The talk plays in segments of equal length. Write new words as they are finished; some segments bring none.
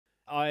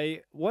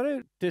I want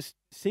to just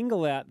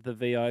single out the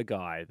VO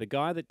guy, the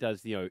guy that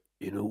does the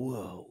inner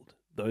world.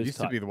 Those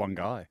Used to be the one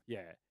guy.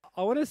 Yeah.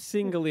 I want to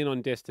single in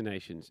on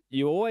destinations.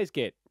 You always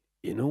get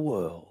inner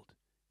world.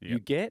 Yep. You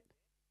get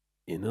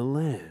inner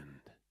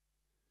land.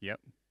 Yep.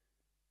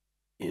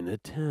 Inner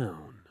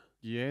town.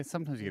 Yeah,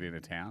 sometimes you get in a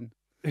town.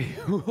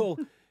 Well,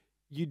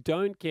 you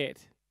don't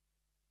get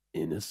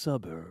in a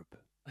suburb.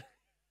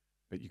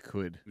 But you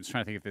could. I'm just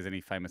trying to think if there's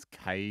any famous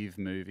cave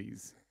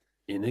movies.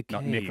 In a cave.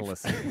 Not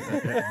Nicolas.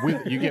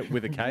 You get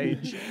with a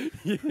cage.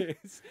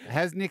 Yes.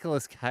 Has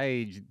Nicolas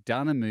Cage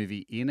done a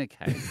movie in a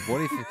cage?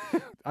 What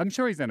if... I'm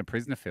sure he's done a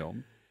prisoner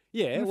film.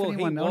 Yeah, well, I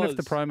wonder if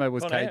the promo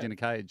was Con Cage Air. in a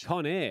cage.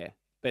 Con Air,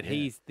 but Yeah.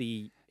 he's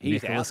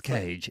Nicolas outside.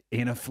 Cage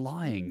in a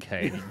flying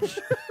cage.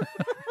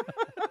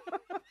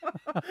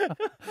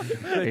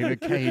 In a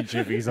cage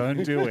of his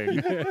own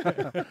doing.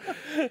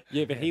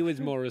 Yeah, but he was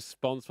more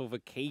responsible for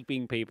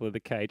keeping people in the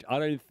cage. I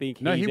don't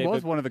think No, he ever...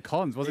 was one of the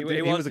cons, wasn't he?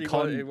 He was a was-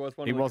 con. he was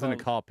one He of the wasn't a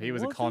cons. cop. He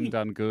was a Was con he?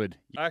 done good.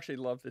 I actually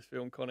love this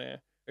film, Con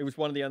Air. It was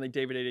one of the only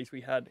DVDs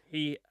we had.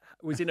 He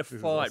was in a This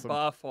is fight, awesome.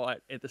 bar fight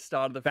at the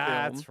start of the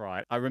That's film.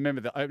 right. I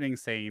remember the opening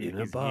scene In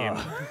a is bar.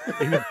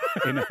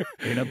 him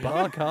in a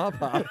bar car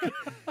park.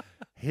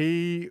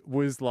 He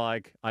was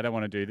like, I don't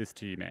want to do this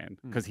to you, man.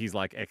 Because he's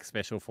like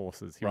ex-special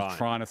forces. He was Right.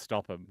 trying to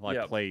stop him. Like,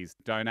 Yep. please,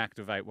 don't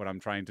activate what I'm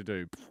trying to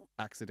do.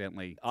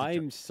 Accidentally.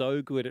 I'm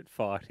so good at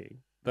fighting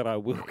that I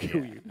will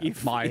kill you.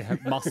 If My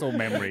muscle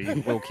memory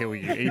will kill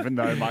you, even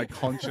though my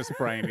conscious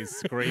brain is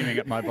screaming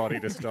at my body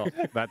to stop.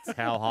 That's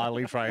how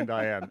highly trained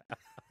I am.